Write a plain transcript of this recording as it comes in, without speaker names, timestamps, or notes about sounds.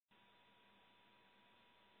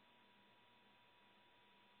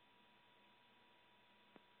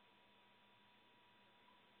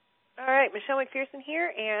All right, Michelle McPherson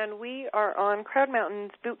here, and we are on Crowd Mountain's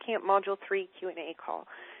Bootcamp Module 3 Q&A call.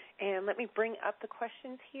 And let me bring up the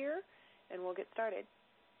questions here, and we'll get started.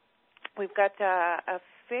 We've got a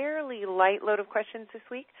fairly light load of questions this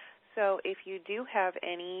week, so if you do have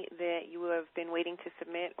any that you have been waiting to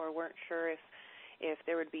submit or weren't sure if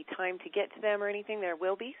there would be time to get to them or anything, there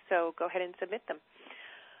will be, so go ahead and submit them.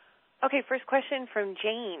 Okay, first question from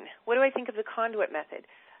Jane. What do I think of the conduit method?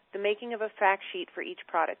 The making of a fact sheet for each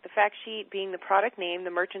product. The fact sheet being the product name,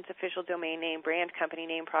 the merchant's official domain name, brand, company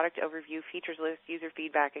name, product overview, features list, user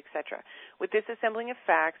feedback, etc. With this assembling of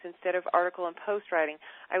facts instead of article and post writing,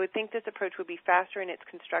 I would think this approach would be faster in its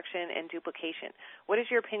construction and duplication. What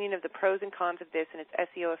is your opinion of the pros and cons of this and its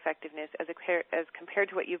SEO effectiveness as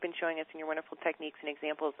compared to what you've been showing us in your wonderful techniques and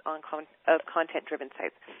examples of content-driven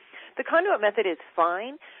sites? The conduit method is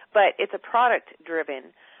fine, but it's a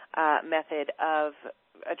product-driven method of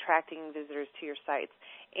attracting visitors to your sites.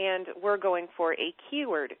 And we're going for a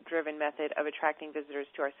keyword-driven method of attracting visitors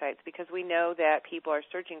to our sites because we know that people are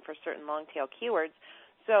searching for certain long-tail keywords,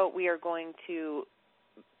 so we are going to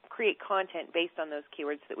create content based on those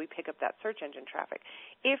keywords so that we pick up that search engine traffic.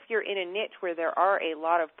 If you're in a niche where there are a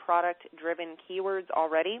lot of product-driven keywords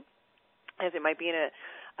already, as it might be in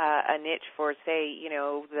a niche for, say,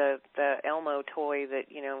 the Elmo toy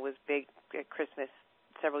that, was big at Christmas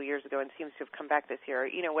several years ago and seems to have come back this year,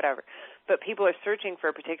 whatever. But people are searching for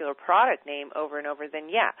a particular product name over and over,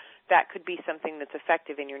 then that could be something that's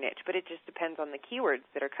effective in your niche. But it just depends on the keywords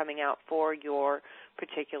that are coming out for your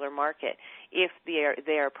particular market. If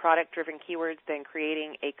they are product-driven keywords, then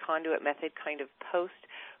creating a conduit method kind of post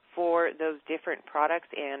for those different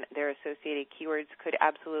products and their associated keywords could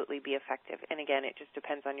absolutely be effective. And again, it just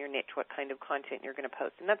depends on your niche, what kind of content you're going to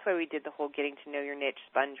post. And that's why we did the whole getting to know your niche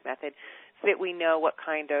sponge method, so that we know what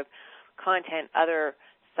kind of content other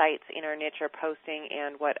sites in our niche are posting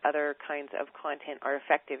and what other kinds of content are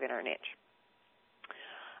effective in our niche.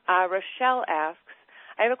 Rochelle asks,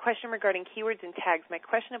 I have a question regarding keywords and tags. My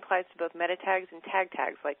question applies to both meta tags and tag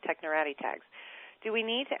tags, like Technorati tags. Do we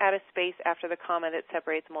need to add a space after the comma that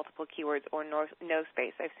separates multiple keywords or no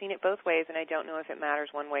space? I've seen it both ways, and I don't know if it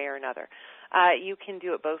matters one way or another. You can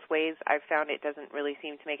do it both ways. I've found it doesn't really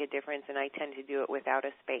seem to make a difference, and I tend to do it without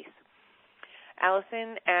a space.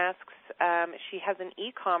 Allison asks, she has an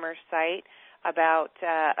e-commerce site about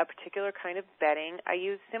a particular kind of bedding. I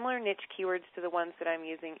use similar niche keywords to the ones that I'm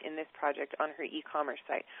using in this project on her e-commerce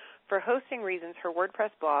site. For hosting reasons, her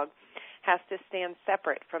WordPress blog has to stand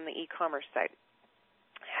separate from the e-commerce site.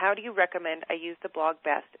 How do you recommend I use the blog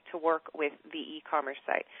best to work with the e-commerce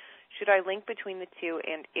site? Should I link between the two,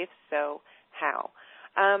 and if so, how?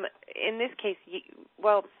 In this case,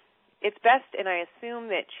 it's best, and I assume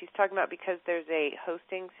that she's talking about because there's a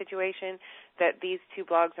hosting situation, that these two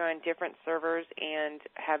blogs are on different servers and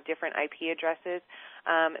have different IP addresses.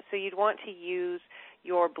 So you'd want to use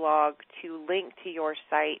your blog to link to your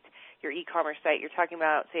site, your e-commerce site. You're talking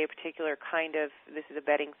about, say, a particular kind of, this is a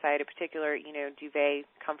bedding site, a particular, duvet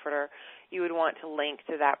comforter. You would want to link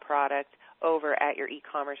to that product over at your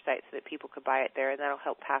e-commerce site so that people could buy it there, and that'll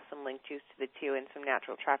help pass some link juice to the two and some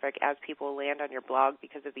natural traffic as people land on your blog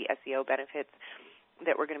because of the SEO benefits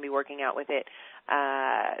that we're going to be working out with it.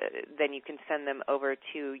 Then you can send them over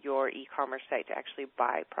to your e-commerce site to actually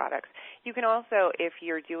buy products. You can also, if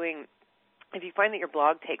you find that your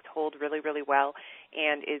blog takes hold really, really well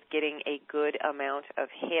and is getting a good amount of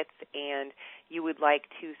hits, and you would like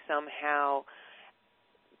to somehow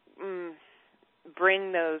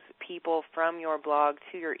bring those people from your blog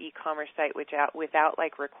to your e-commerce site without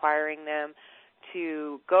requiring them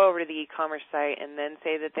to go over to the e-commerce site and then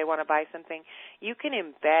say that they want to buy something, you can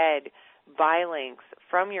embed buy links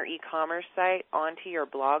from your e-commerce site onto your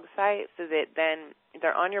blog site so that then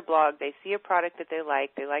they're on your blog, they see a product that they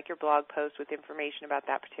like your blog post with information about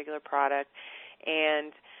that particular product,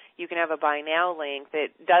 and you can have a buy now link that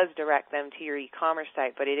does direct them to your e-commerce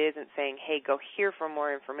site, but it isn't saying, hey, go here for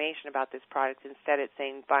more information about this product. Instead, it's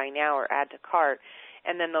saying buy now or add to cart,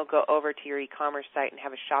 and then they'll go over to your e-commerce site and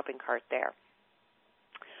have a shopping cart there.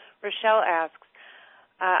 Rochelle asks,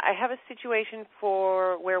 I have a situation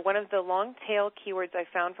where one of the long-tail keywords I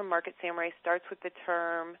found from Market Samurai starts with the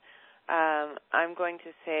term, I'm going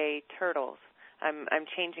to say turtles. I'm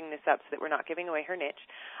changing this up so that we're not giving away her niche.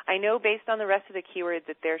 I know based on the rest of the keywords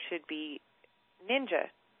that there should be Ninja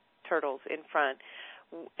Turtles in front,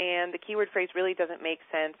 and the keyword phrase really doesn't make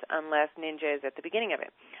sense unless Ninja is at the beginning of it.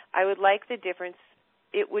 I would like the difference.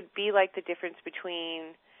 It would be like the difference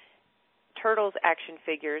between Turtles action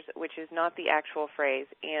figures, which is not the actual phrase,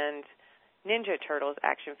 and Ninja Turtles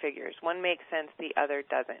action figures. One makes sense, the other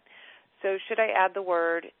doesn't. So should I add the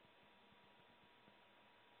word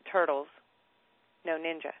turtles. No,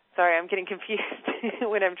 ninja. Sorry, I'm getting confused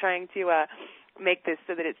when I'm trying to make this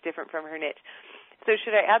so that it's different from her niche. So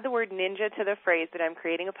should I add the word ninja to the phrase that I'm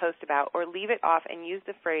creating a post about, or leave it off and use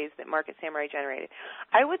the phrase that Market Samurai generated?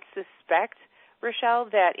 I would suspect, Rochelle,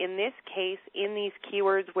 that in this case, in these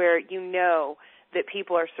keywords where you know that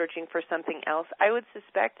people are searching for something else, I would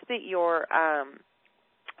suspect that your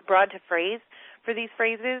broad to phrase for these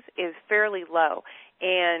phrases is fairly low.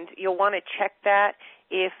 And you'll want to check that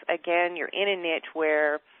if, again, you're in a niche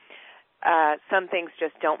where some things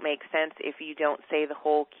just don't make sense if you don't say the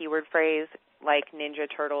whole keyword phrase, like Ninja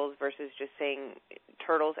Turtles versus just saying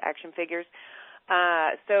Turtles action figures.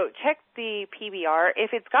 So check the PBR.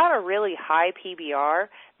 If it's got a really high PBR,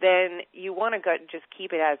 then you want to just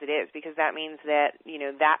keep it as it is, because that means that,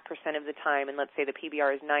 that percent of the time, and let's say the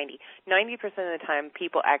PBR is 90% of the time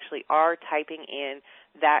people actually are typing in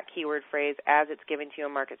that keyword phrase as it's given to you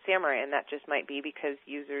in Market Samurai, and that just might be because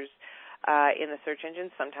users in the search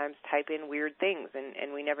engine sometimes type in weird things,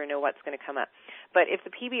 and we never know what's going to come up. But if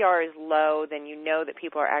the PBR is low, then you know that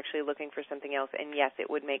people are actually looking for something else, and yes, it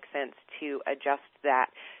would make sense to adjust that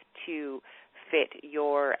to fit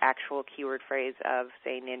your actual keyword phrase of,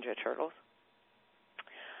 say, Ninja Turtles.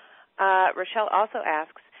 Rochelle also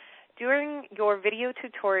asks, during your video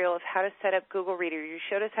tutorial of how to set up Google Reader, you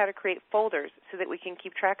showed us how to create folders so that we can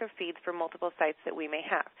keep track of feeds for multiple sites that we may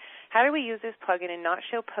have. How do we use this plugin and not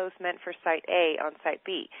show posts meant for Site A on Site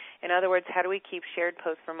B? In other words, how do we keep shared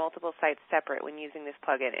posts for multiple sites separate when using this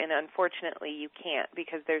plugin? And unfortunately, you can't,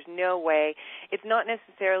 because there's no way. It's not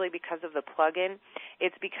necessarily because of the plugin.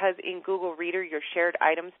 It's because in Google Reader, your shared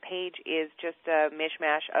items page is just a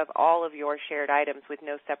mishmash of all of your shared items with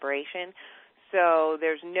no separation. So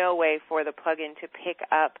there's no way for the plugin to pick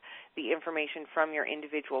up the information from your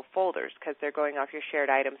individual folders, because they're going off your shared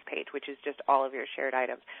items page, which is just all of your shared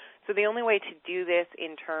items. So the only way to do this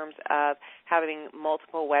in terms of having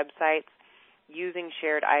multiple websites using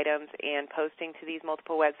shared items and posting to these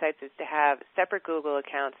multiple websites is to have separate Google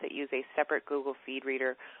accounts that use a separate Google feed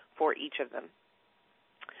reader for each of them.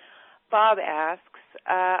 Bob asks,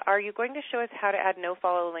 are you going to show us how to add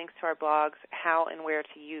no-follow links to our blogs, how and where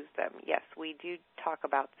to use them? Yes, we do talk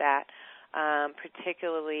about that,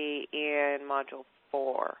 particularly in Module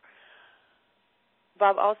 4.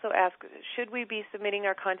 Bob also asks, should we be submitting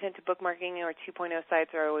our content to bookmarking or 2.0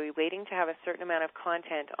 sites, or are we waiting to have a certain amount of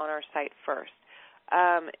content on our site first?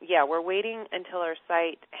 Yeah, we're waiting until our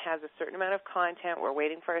site has a certain amount of content. We're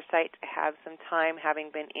waiting for our site to have some time,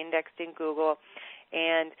 having been indexed in Google.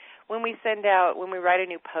 And when we write a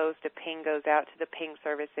new post, a ping goes out to the ping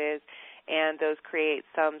services, and those create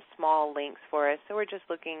some small links for us. So we're just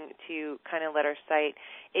looking to kind of let our site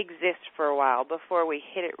exist for a while before we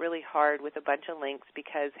hit it really hard with a bunch of links,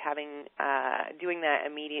 because doing that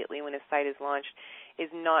immediately when a site is launched is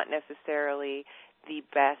not necessarily the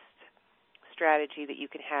best strategy that you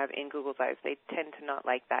can have in Google's eyes. They tend to not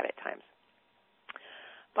like that at times.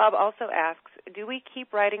 Bob also asks, do we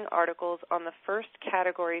keep writing articles on the first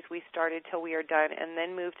categories we started till we are done and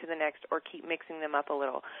then move to the next, or keep mixing them up a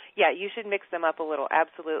little? Yeah, you should mix them up a little,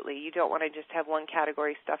 absolutely. You don't want to just have one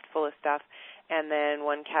category stuffed full of stuff and then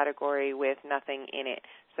one category with nothing in it.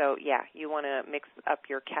 So, yeah, you want to mix up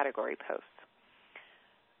your category posts.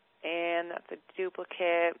 And that's a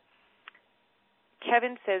duplicate.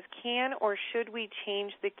 Kevin says, can or should we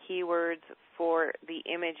change the keywords for the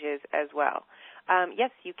images as well?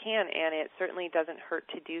 Yes, you can, and it certainly doesn't hurt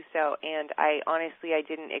to do so. And I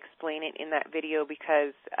didn't explain it in that video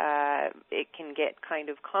because it can get kind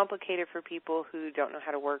of complicated for people who don't know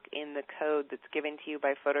how to work in the code that's given to you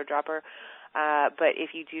by PhotoDropper. But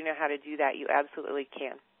if you do know how to do that, you absolutely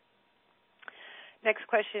can. Next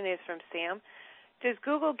question is from Sam. Does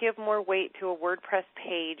Google give more weight to a WordPress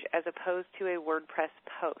page as opposed to a WordPress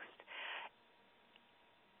post?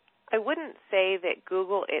 I wouldn't say that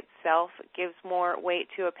Google itself gives more weight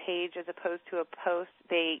to a page as opposed to a post.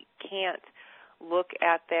 They can't look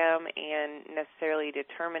at them and necessarily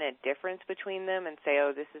determine a difference between them and say,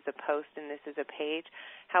 oh, this is a post and this is a page.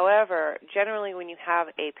 However, generally when you have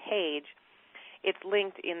a page, it's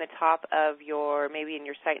linked in the top of maybe in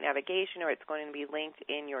your site navigation, or it's going to be linked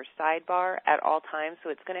in your sidebar at all times, so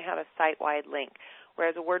it's going to have a site-wide link.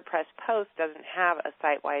 Whereas a WordPress post doesn't have a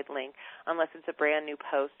site-wide link unless it's a brand new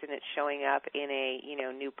post and it's showing up in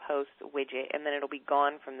a new post widget, and then it'll be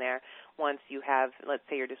gone from there once you have, let's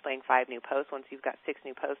say you're displaying 5 new posts. Once you've got 6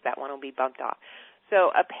 new posts, that one will be bumped off. So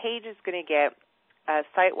a page is going to get a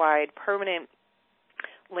site-wide permanent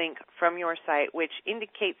link from your site, which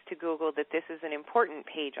indicates to Google that this is an important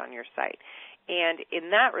page on your site. And in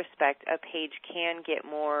that respect, a page can get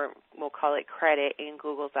more, we'll call it credit in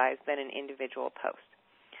Google's eyes, than an individual post.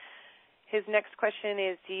 His next question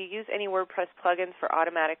is, do you use any WordPress plugins for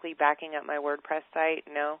automatically backing up my WordPress site?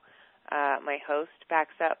 No. My host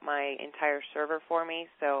backs up my entire server for me,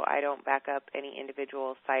 so I don't back up any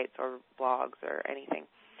individual sites or blogs or anything.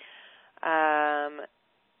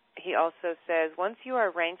 He also says, once you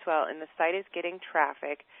are ranked well and the site is getting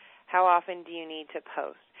traffic, how often do you need to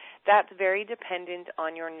post? That's very dependent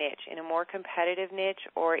on your niche. In a more competitive niche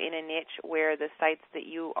or in a niche where the sites that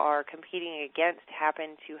you are competing against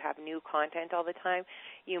happen to have new content all the time,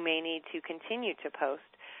 you may need to continue to post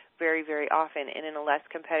very, very often. And in a less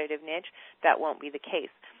competitive niche, that won't be the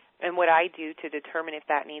case. And what I do to determine if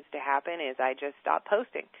that needs to happen is I just stop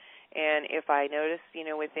posting. And if I notice,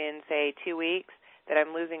 within, say, 2 weeks that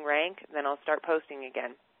I'm losing rank, then I'll start posting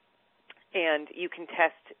again. And you can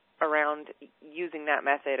test around using that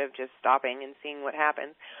method of just stopping and seeing what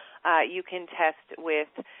happens. You can test with,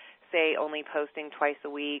 say, only posting twice a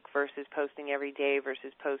week versus posting every day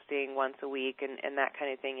versus posting once a week and that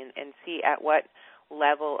kind of thing, and see at what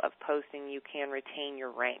level of posting you can retain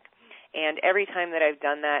your rank. And every time that I've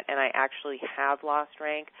done that and I actually have lost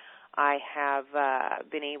rank, I have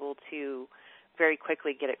been able to very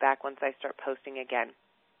quickly get it back once I start posting again.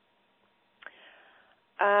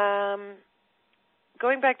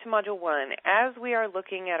 Going back to Module 1, as we are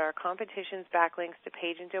looking at our competition's backlinks to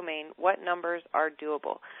page and domain, what numbers are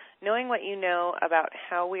doable? Knowing what you know about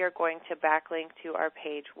how we are going to backlink to our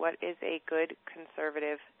page, what is a good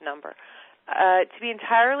conservative number? To be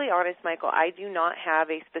entirely honest, Michael, I do not have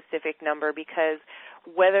a specific number because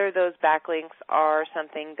whether those backlinks are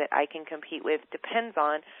something that I can compete with depends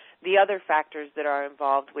on the other factors that are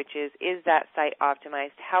involved, which is that site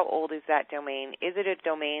optimized? How old is that domain? Is it a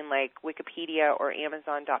domain like Wikipedia or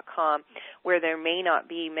Amazon.com where there may not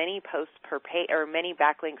be many posts per page or many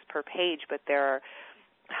backlinks per page, but there are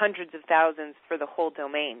hundreds of thousands for the whole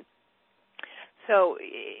domain? So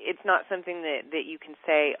it's not something that you can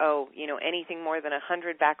say, anything more than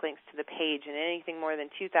 100 backlinks to the page and anything more than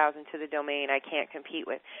 2,000 to the domain I can't compete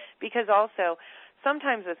with. Because also,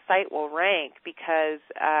 sometimes a site will rank because,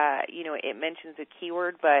 it mentions a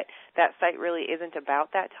keyword, but that site really isn't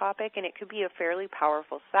about that topic, and it could be a fairly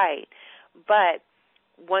powerful site. But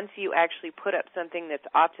once you actually put up something that's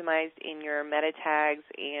optimized in your meta tags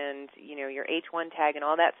and, your H1 tag and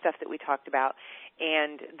all that stuff that we talked about,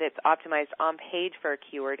 and that's optimized on page for a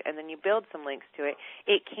keyword, and then you build some links to it,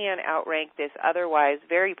 it can outrank this otherwise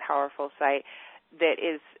very powerful site that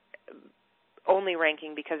is only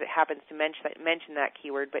ranking because it happens to mention that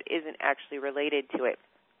keyword but isn't actually related to it.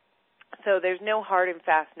 So there's no hard and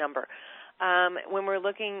fast number. When we're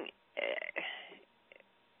looking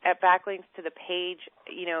at backlinks to the page,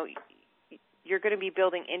 you're going to be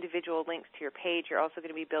building individual links to your page. You're also going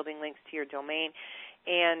to be building links to your domain.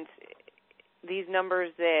 And these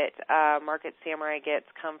numbers that Market Samurai gets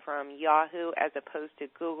come from Yahoo as opposed to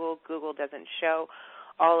Google. Google doesn't show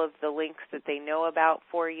all of the links that they know about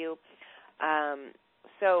for you.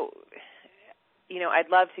 I'd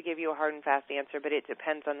love to give you a hard and fast answer, but it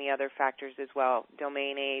depends on the other factors as well.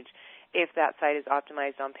 Domain age, if that site is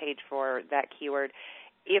optimized on page for that keyword,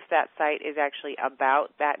 if that site is actually about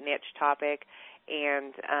that niche topic,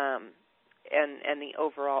 and the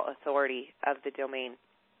overall authority of the domain.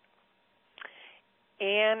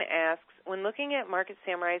 Anne asks, when looking at Market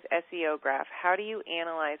Samurai's SEO graph, how do you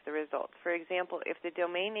analyze the results? For example, if the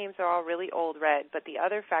domain names are all really old red, but the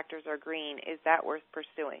other factors are green, is that worth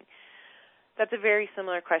pursuing? That's a very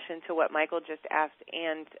similar question to what Michael just asked,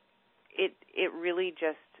 and it really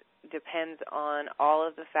just depends on all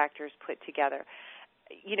of the factors put together.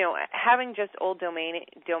 Having just old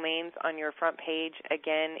domains on your front page,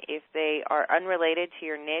 again, if they are unrelated to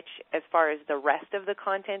your niche as far as the rest of the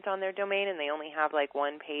content on their domain and they only have like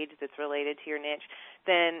one page that's related to your niche,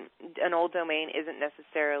 then an old domain isn't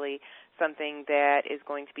necessarily something that is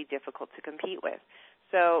going to be difficult to compete with.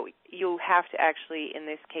 So you have to actually, in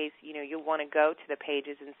this case, you'll want to go to the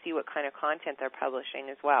pages and see what kind of content they're publishing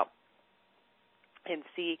as well and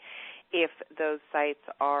see if those sites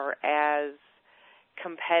are as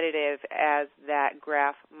competitive as that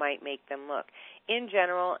graph might make them look. In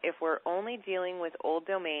general, if we're only dealing with old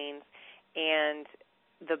domains and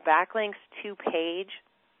the backlinks to page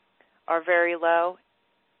are very low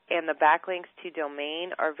and the backlinks to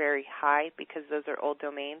domain are very high because those are old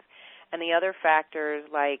domains, and the other factors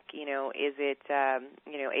like, is it,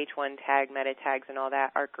 H1 tag, meta tags, and all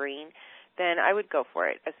that are green, then I would go for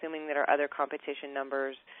it, assuming that our other competition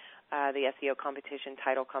numbers, the SEO competition,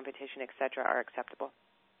 title competition, etc., are acceptable.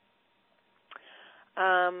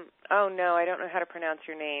 Oh, no, I don't know how to pronounce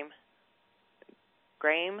your name.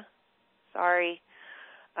 Graham? Sorry.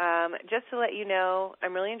 Just to let you know,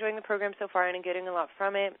 I'm really enjoying the program so far and I'm getting a lot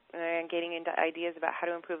from it. And getting into ideas about how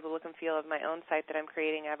to improve the look and feel of my own site that I'm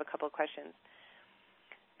creating. I have a couple of questions.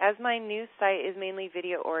 As my new site is mainly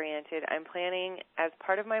video-oriented, I'm planning, as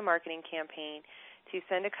part of my marketing campaign, to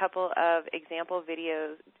send a couple of example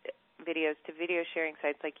videos to video sharing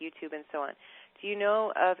sites like YouTube and so on. Do you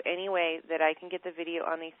know of any way that I can get the video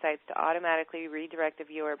on these sites to automatically redirect the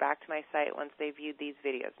viewer back to my site once they've viewed these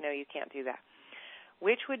videos? No, you can't do that.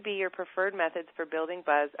 Which would be your preferred methods for building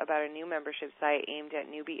buzz about a new membership site aimed at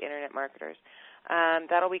newbie Internet marketers?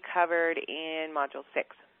 That'll be covered in Module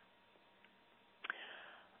 6.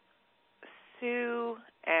 Sue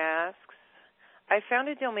asks, I found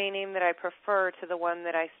a domain name that I prefer to the one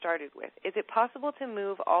that I started with. Is it possible to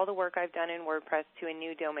move all the work I've done in WordPress to a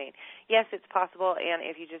new domain? Yes, it's possible, and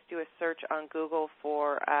if you just do a search on Google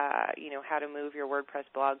for, how to move your WordPress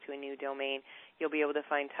blog to a new domain, you'll be able to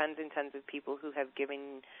find tons and tons of people who have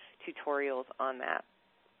given tutorials on that.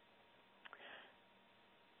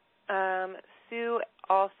 Sue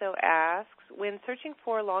also asks, when searching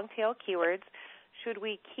for long-tail keywords, should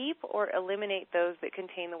we keep or eliminate those that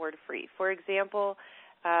contain the word free? For example,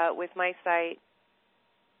 with my site,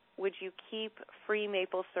 would you keep free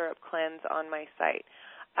maple syrup cleanse on my site?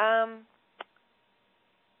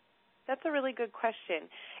 That's a really good question.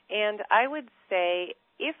 And I would say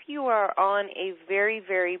if you are on a very,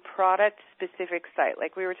 very product-specific site,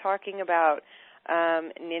 like we were talking about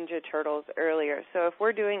Ninja Turtles earlier. So if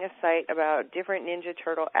we're doing a site about different Ninja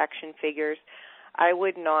Turtle action figures, I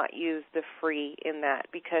would not use the free in that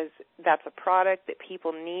because that's a product that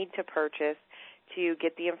people need to purchase to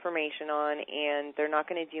get the information on, and they're not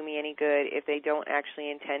going to do me any good if they don't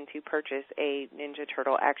actually intend to purchase a Ninja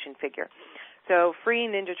Turtle action figure. So free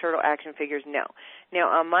Ninja Turtle action figures, no. Now,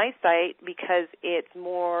 on my site, because it's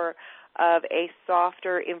more of a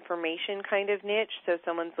softer information kind of niche, so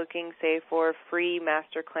someone's looking, say, for a free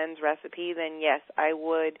master cleanse recipe, then yes, I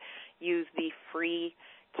would use the free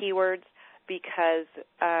keywords because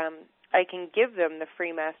I can give them the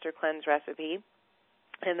free master cleanse recipe,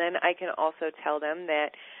 and then I can also tell them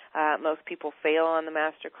that most people fail on the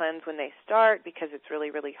master cleanse when they start because it's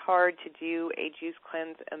really, really hard to do a juice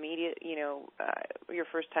cleanse your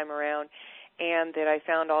first time around, and that I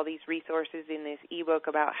found all these resources in this ebook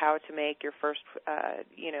about how to make your first,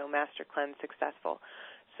 master cleanse successful.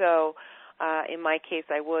 So in my case,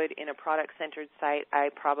 I would. In a product-centered site, I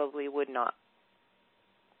probably would not.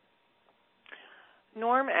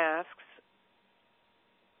 Norm asks,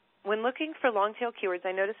 when looking for long-tail keywords,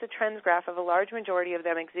 I noticed a trends graph of a large majority of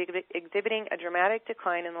them exhibiting a dramatic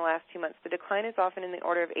decline in the last 2 months. The decline is often in the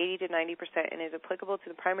order of 80 to 90% and is applicable to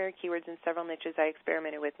the primary keywords in several niches I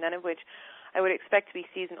experimented with, none of which I would expect to be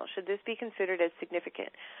seasonal. Should this be considered as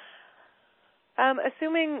significant?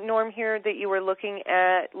 Assuming, Norm, here that you were looking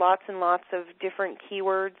at lots and lots of different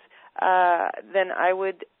keywords, then I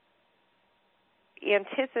would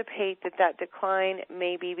anticipate that decline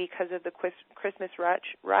may be because of the Christmas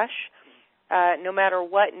rush. No matter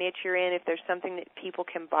what niche you're in, if there's something that people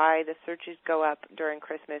can buy, the searches go up during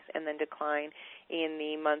Christmas and then decline in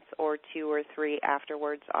the month or 2 or 3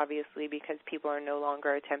 afterwards, obviously, because people are no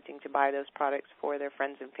longer attempting to buy those products for their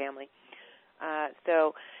friends and family.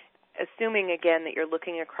 So assuming, again, that you're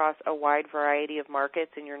looking across a wide variety of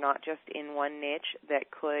markets and you're not just in one niche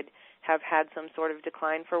that could have had some sort of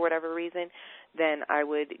decline for whatever reason, then I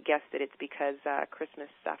would guess that it's because Christmas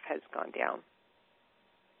stuff has gone down.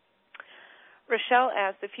 Rochelle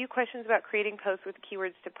asked a few questions about creating posts with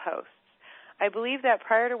keywords to posts. I believe that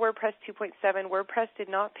prior to WordPress 2.7, WordPress did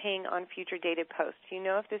not ping on future dated posts. Do you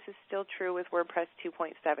know if this is still true with WordPress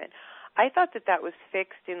 2.7? I thought that was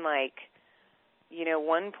fixed in 1.8,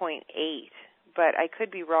 but I could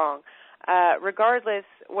be wrong. Regardless,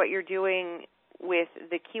 what you're doing with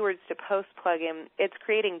the Keywords to Post plugin, it's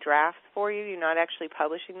creating drafts for you. You're not actually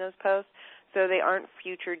publishing those posts, so they aren't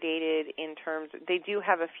future dated in terms – they do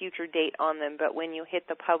have a future date on them, but when you hit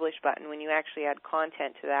the publish button, when you actually add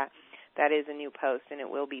content to that, that is a new post, and it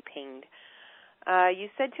will be pinged. You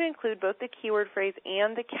said to include both the keyword phrase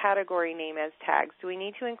and the category name as tags. Do we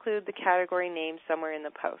need to include the category name somewhere in the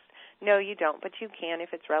post? No, you don't, but you can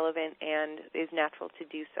if it's relevant and is natural to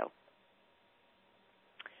do so.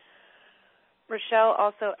 Rochelle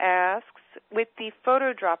also asks, with the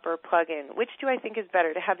Photo Dropper plugin, which do I think is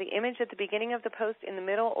better, to have the image at the beginning of the post, in the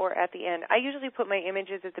middle, or at the end? I usually put my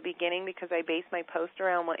images at the beginning because I base my post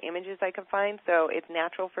around what images I can find, so it's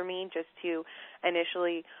natural for me just to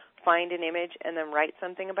initially find an image and then write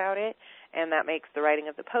something about it, and that makes the writing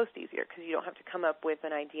of the post easier because you don't have to come up with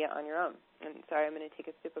an idea on your own. And sorry, I'm going to take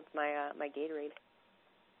a sip of my Gatorade.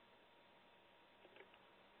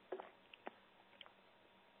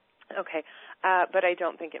 Okay, but I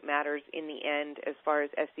don't think it matters in the end as far as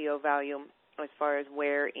SEO value, as far as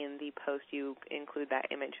where in the post you include that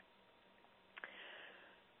image.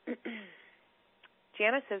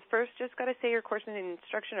 Jana says, first, just got to say your course and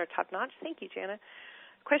instruction are top-notch. Thank you, Jana.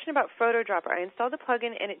 Question about PhotoDropper. I installed the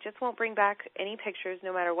plugin, and it just won't bring back any pictures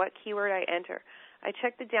no matter what keyword I enter. I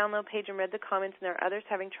checked the download page and read the comments, and there are others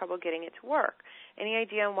having trouble getting it to work. Any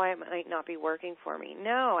idea on why it might not be working for me?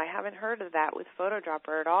 No, I haven't heard of that with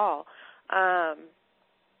PhotoDropper at all.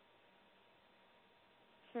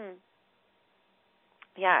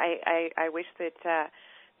 Yeah, I wish that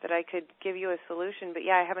I could give you a solution, but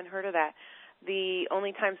yeah, I haven't heard of that. The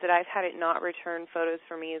only times that I've had it not return photos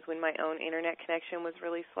for me is when my own internet connection was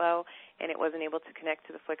really slow and it wasn't able to connect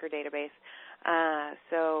to the Flickr database.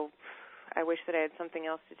 So I wish that I had something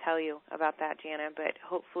else to tell you about that, Jana, but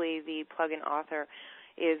hopefully the plugin author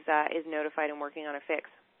is notified and working on a fix.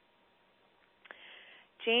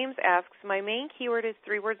 James asks, my main keyword is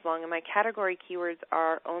 3 words long and my category keywords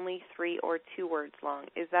are only 3 or 2 words long.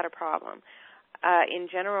 Is that a problem? In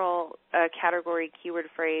general, a category keyword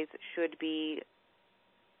phrase should be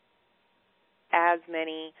as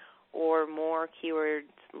many or more keywords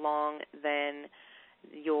long than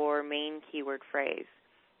your main keyword phrase.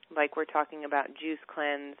 Like we're talking about juice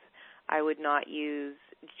cleanse, I would not use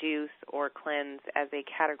juice or cleanse as a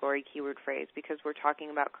category keyword phrase because we're talking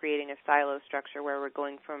about creating a silo structure where we're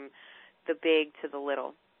going from the big to the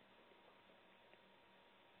little.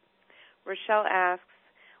 Rochelle asks,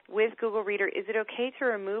 with Google Reader, is it okay to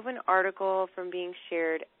remove an article from being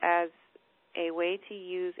shared as a way to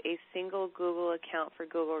use a single Google account for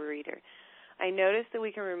Google Reader? I noticed that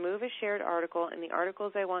we can remove a shared article, and the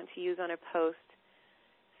articles I want to use on a post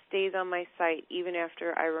stays on my site even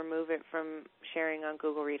after I remove it from sharing on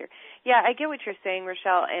Google Reader. Yeah, I get what you're saying,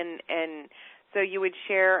 Rochelle, and so you would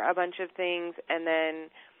share a bunch of things, and then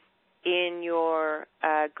in your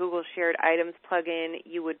Google Shared Items plugin,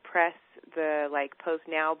 you would press the Post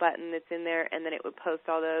Now button that's in there, and then it would post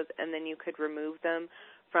all those, and then you could remove them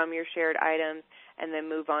from your shared items and then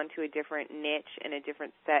move on to a different niche and a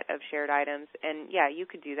different set of shared items. And, yeah, you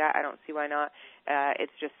could do that. I don't see why not.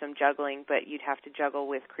 It's just some juggling, but you'd have to juggle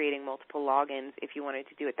with creating multiple logins if you wanted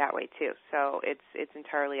to do it that way too. So it's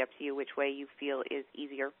entirely up to you which way you feel is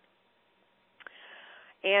easier.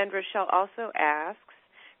 And Rochelle also asks,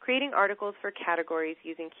 creating articles for categories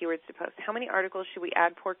using keywords to post. How many articles should we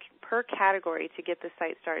add per category to get the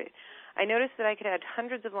site started? I noticed that I could add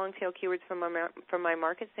hundreds of long-tail keywords from my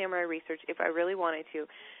Market Samurai research if I really wanted to,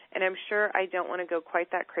 and I'm sure I don't want to go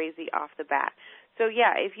quite that crazy off the bat. So,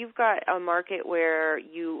 yeah, if you've got a market where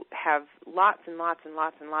you have lots and lots and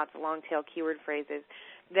lots and lots of long-tail keyword phrases,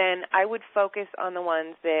 then I would focus on the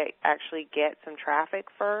ones that actually get some traffic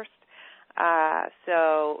first.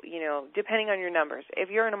 So, depending on your numbers. If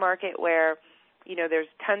you're in a market where, there's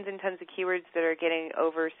tons and tons of keywords that are getting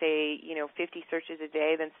over, say, 50 searches a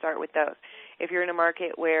day, then start with those. If you're in a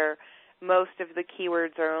market where most of the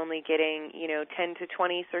keywords are only getting, 10 to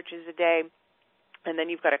 20 searches a day, and then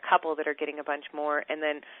you've got a couple that are getting a bunch more, and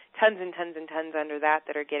then tons and tons and tons under that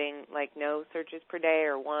are getting, no searches per day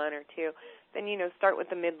or 1 or 2, then, start with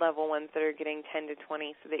the mid-level ones that are getting 10 to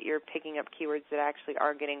 20 so that you're picking up keywords that actually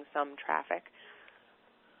are getting some traffic.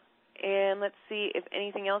 And let's see if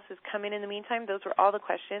anything else has come in the meantime. Those were all the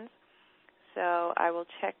questions. So I will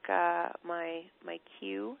check my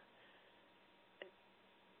queue.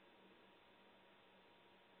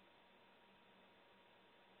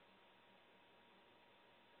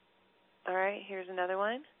 All right, here's another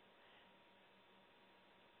one.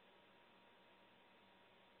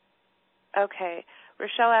 Okay.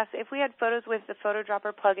 Rochelle asks, if we add photos with the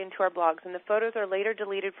PhotoDropper plugin to our blogs and the photos are later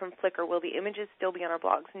deleted from Flickr, will the images still be on our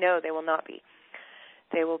blogs? No, they will not be.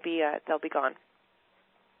 They'll be gone.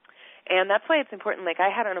 And that's why it's important. I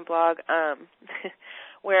had on a blog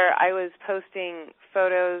where I was posting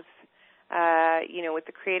photos, with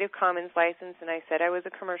the Creative Commons license, and I said I was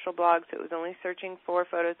a commercial blog, so it was only searching for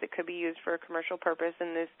photos that could be used for a commercial purpose,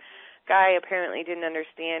 and this guy apparently didn't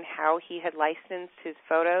understand how he had licensed his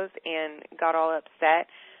photos and got all upset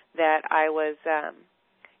that I was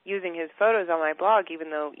using his photos on my blog, even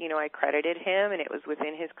though, I credited him and it was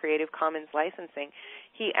within his Creative Commons licensing.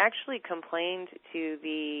 He actually complained to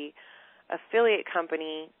the affiliate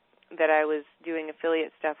company that I was doing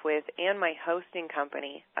affiliate stuff with and my hosting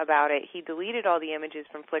company about it. He deleted all the images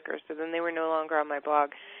from Flickr, so then they were no longer on my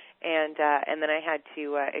blog. And then I had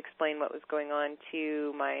to explain what was going on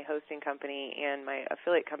to my hosting company and my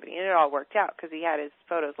affiliate company, and it all worked out because he had his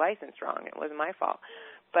photos licensed wrong. It wasn't my fault.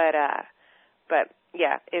 But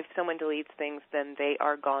yeah, if someone deletes things, then they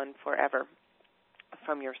are gone forever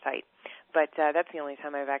from your site. But that's the only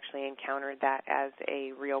time I've actually encountered that as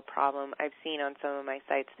a real problem. I've seen on some of my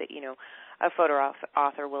sites that, a photo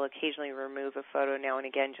author will occasionally remove a photo now and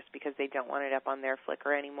again just because they don't want it up on their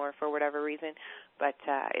Flickr anymore for whatever reason. But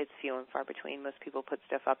it's few and far between. Most people put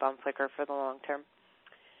stuff up on Flickr for the long term.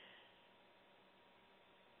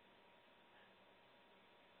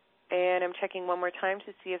 And I'm checking one more time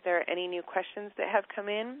to see if there are any new questions that have come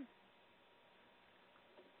in.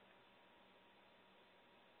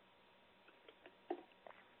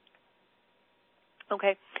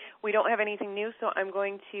 Okay, we don't have anything new, so I'm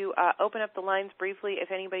going to open up the lines briefly. If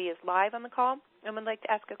anybody is live on the call and would like to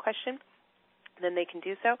ask a question, then they can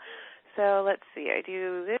do so. So let's see, I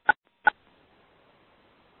do this.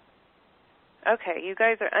 Okay, you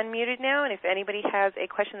guys are unmuted now, and if anybody has a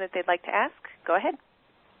question that they'd like to ask, go ahead.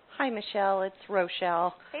 Hi, Michelle. It's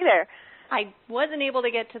Rochelle. Hey there. I wasn't able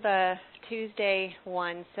to get to the Tuesday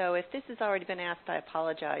one, so if this has already been asked, I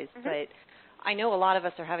apologize. Mm-hmm. But I know a lot of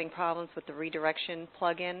us are having problems with the redirection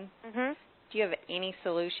plugin. Mm-hmm. Do you have any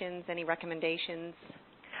solutions, any recommendations?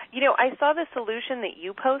 I saw the solution that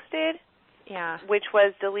you posted, which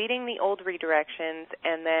was deleting the old redirections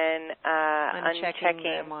and then unchecking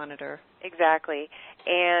the monitor. Exactly.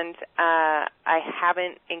 And I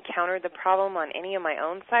haven't encountered the problem on any of my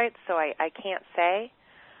own sites, so I can't say.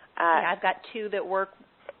 I've got two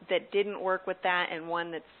that didn't work with that and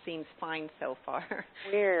one that seems fine so far.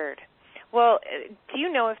 Weird. Well, do you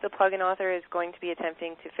know if the plugin author is going to be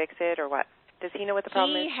attempting to fix it or what? Does he know what the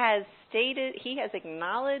problem is? He has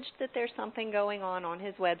acknowledged that there's something going on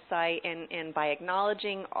his website, and by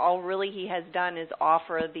acknowledging, all really he has done is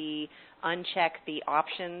offer uncheck the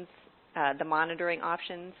options, the monitoring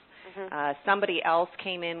options. Mm-hmm. Somebody else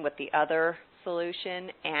came in with the other solution,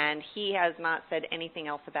 and he has not said anything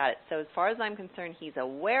else about it. So as far as I'm concerned, he's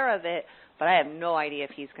aware of it, but I have no idea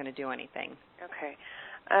if he's going to do anything. Okay.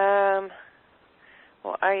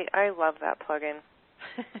 Well, I love that plugin.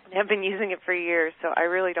 I've been using it for years, so I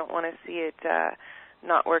really don't want to see it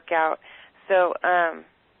not work out. So I'm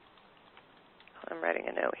writing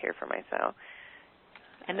a note here for myself.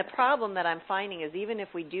 And the problem that I'm finding is even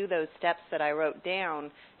if we do those steps that I wrote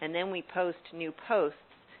down and then we post new posts,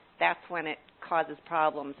 that's when it causes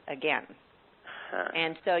problems again.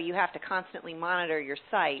 And so you have to constantly monitor your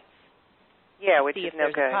site which see is if no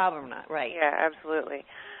there's good. a problem or not. Right. Yeah, absolutely.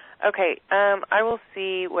 Okay, I will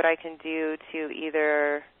see what I can do to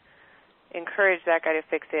either encourage that guy to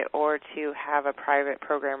fix it or to have a private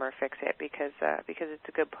programmer fix it because it's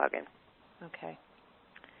a good plugin. Okay.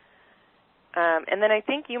 And then I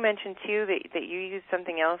think you mentioned, too, that you use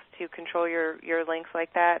something else to control your links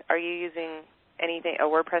like that. Are you using a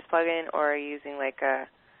WordPress plugin, or are you using like a...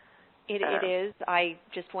 It is. I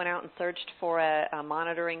just went out and searched for a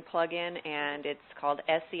monitoring plugin, and it's called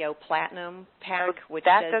SEO Platinum Pack, which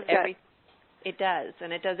does everything. It does,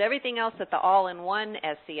 and it does everything else that the all-in-one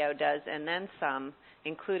SEO does, and then some,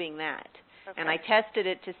 including that. Okay. And I tested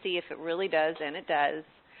it to see if it really does, and it does.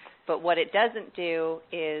 But what it doesn't do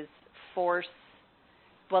is force.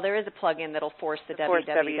 Well, there is a plugin that'll force the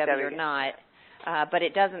www or not, but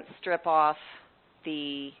it doesn't strip off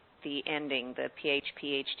the ending, the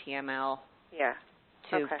PHP, HTML,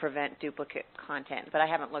 to prevent duplicate content. But I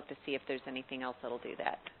haven't looked to see if there's anything else that'll do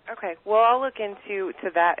that. Okay. Well, I'll look into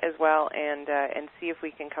that as well and see if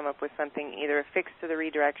we can come up with something, either a fix to the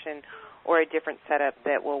redirection or a different setup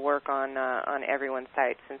that will work on everyone's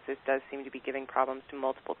site, since this does seem to be giving problems to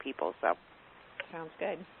multiple people. So. Sounds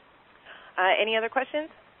good. Any other questions?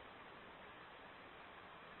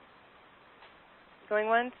 Going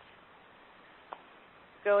once?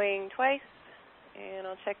 Going twice? And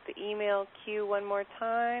I'll check the email queue one more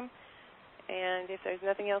time. And if there's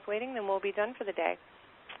nothing else waiting, then we'll be done for the day.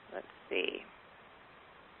 Let's see.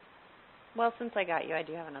 Well, since I got you, I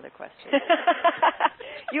do have another question.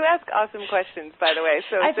 You ask awesome questions, by the way,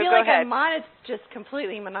 so I feel go like ahead. I'm just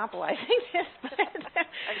completely monopolizing this. But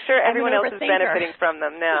I'm sure everyone else is benefiting from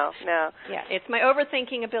them. No. Yeah, it's my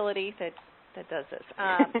overthinking ability that does this.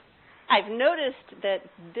 I've noticed that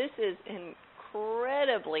this is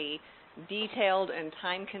incredibly detailed and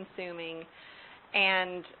time-consuming.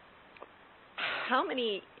 And how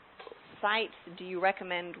many sites do you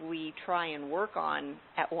recommend we try and work on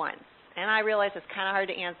at once? And I realize it's kind of hard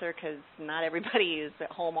to answer because not everybody is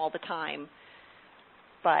at home all the time.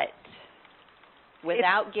 But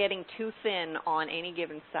without getting too thin on any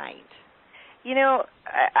given site.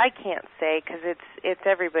 I can't say because it's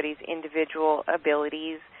everybody's individual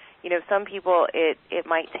abilities. Some people it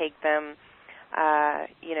might take them,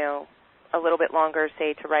 a little bit longer,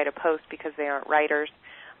 say, to write a post because they aren't writers.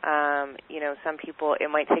 Some people, it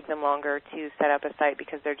might take them longer to set up a site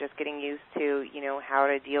because they're just getting used to, how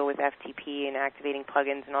to deal with FTP and activating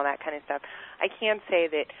plugins and all that kind of stuff. I can say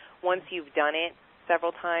that once you've done it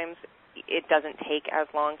several times, it doesn't take as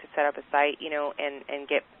long to set up a site, and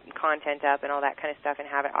get content up and all that kind of stuff and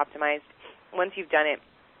have it optimized. Once you've done it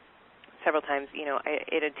several times,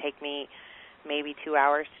 it'd take me maybe 2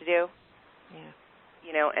 hours to do. Yeah.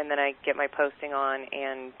 And then I get my posting on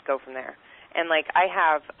and go from there. And, I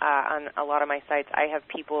have on a lot of my sites, I have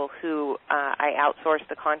people who I outsource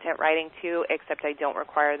the content writing to, except I don't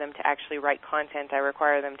require them to actually write content. I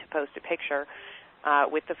require them to post a picture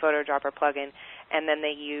with the photo dropper plugin, and then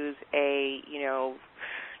they use a,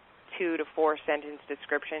 2 to 4 sentence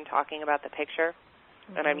description talking about the picture.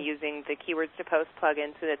 Mm-hmm. And I'm using the Keywords to Post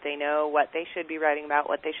plugin so that they know what they should be writing about,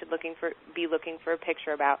 what they should be looking for a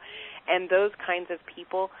picture about. And those kinds of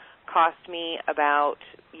people cost me about,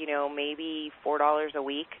 maybe $4 a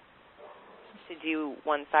week to do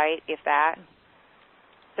one site, if that.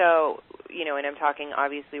 So, and I'm talking,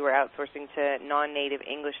 obviously, we're outsourcing to non-native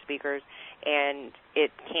English speakers, and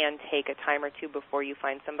it can take a time or two before you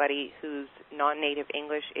find somebody whose non-native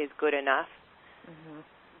English is good enough. Mm-hmm.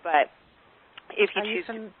 But if you choose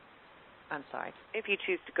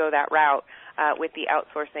to go that route with the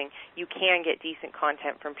outsourcing, you can get decent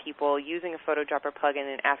content from people using a photo dropper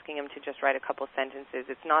plugin and asking them to just write a couple sentences.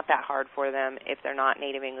 It's not that hard for them if they're not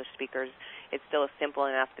native English speakers. It's still simple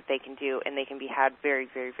enough that they can do, and they can be had very,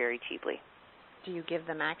 very, very cheaply. Do you give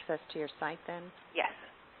them access to your site then? Yes.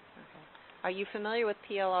 Okay. Are you familiar with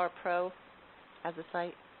PLR Pro as a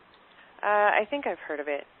site? I think I've heard of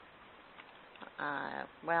it.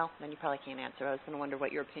 Well, then you probably can't answer. I was going to wonder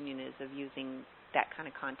what your opinion is of using that kind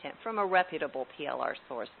of content from a reputable PLR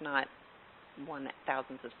source, not one that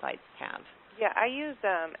thousands of sites have. Yeah, I use,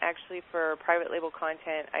 actually, for private label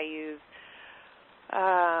content, I use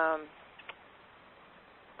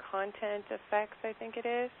Content Effects, I think it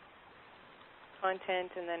is.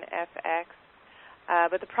 Content and then FX.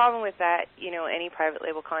 But the problem with that, any private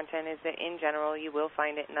label content is that in general you will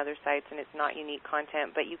find it in other sites and it's not unique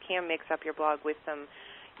content, but you can mix up your blog with some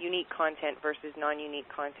unique content versus non-unique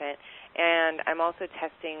content. And I'm also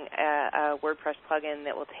testing a WordPress plugin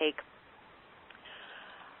that will take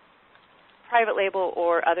private label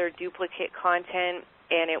or other duplicate content,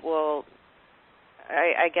 and it will,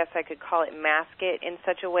 I guess I could call it, mask it in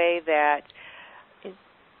such a way that... Is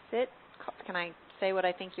it, can I say what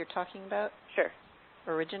I think you're talking about? Sure.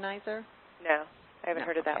 Originizer? No, I haven't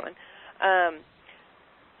heard of that one.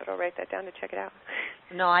 But I'll write that down to check it out.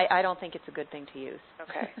 No, I don't think it's a good thing to use.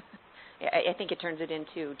 Okay. I think it turns it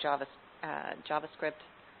into JavaScript.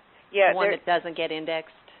 Yeah, one that doesn't get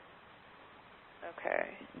indexed. Okay.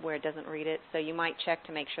 Where it doesn't read it. So you might check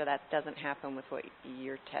to make sure that doesn't happen with what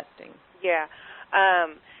you're testing. Yeah.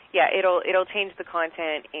 It'll change the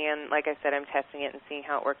content, and like I said, I'm testing it and seeing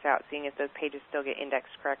how it works out, seeing if those pages still get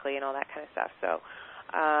indexed correctly and all that kind of stuff. So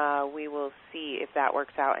we will see if that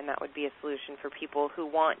works out, and that would be a solution for people who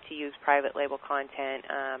want to use private label content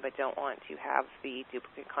but don't want to have the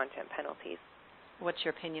duplicate content penalties. What's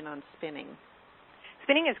your opinion on spinning?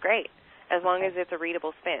 Spinning is great, as long as it's a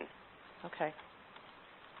readable spin. Okay.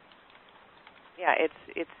 Yeah,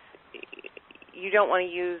 it's you don't want to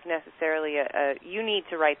use necessarily you need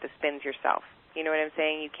to write the spins yourself. You know what I'm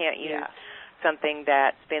saying? You can't use something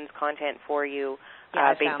that spins content for you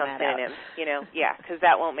based on synonyms. Because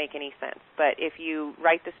that won't make any sense. But if you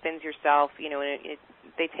write the spins yourself,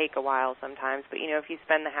 they take a while sometimes. But if you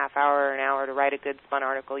spend the half hour or an hour to write a good spun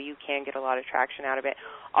article, you can get a lot of traction out of it.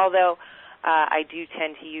 Although I do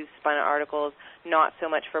tend to use spun articles not so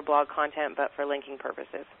much for blog content, but for linking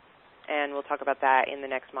purposes. And we'll talk about that in the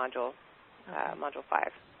next module. Module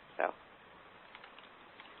 5. So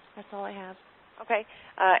that's all I have. Okay.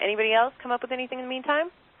 Anybody else come up with anything in the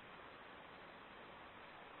meantime?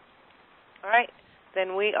 All right.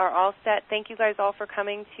 Then we are all set. Thank you guys all for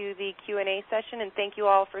coming to the Q&A session, and thank you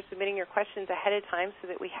all for submitting your questions ahead of time so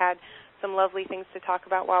that we had some lovely things to talk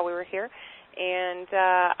about while we were here. And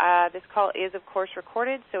this call is, of course,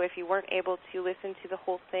 recorded, so if you weren't able to listen to the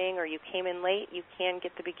whole thing or you came in late, you can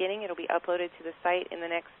get the beginning. It'll be uploaded to the site in the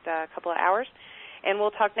next couple of hours. And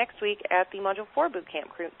we'll talk next week at the Module 4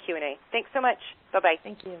 Bootcamp Q&A. Thanks so much. Bye-bye.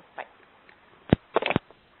 Thank you. Bye.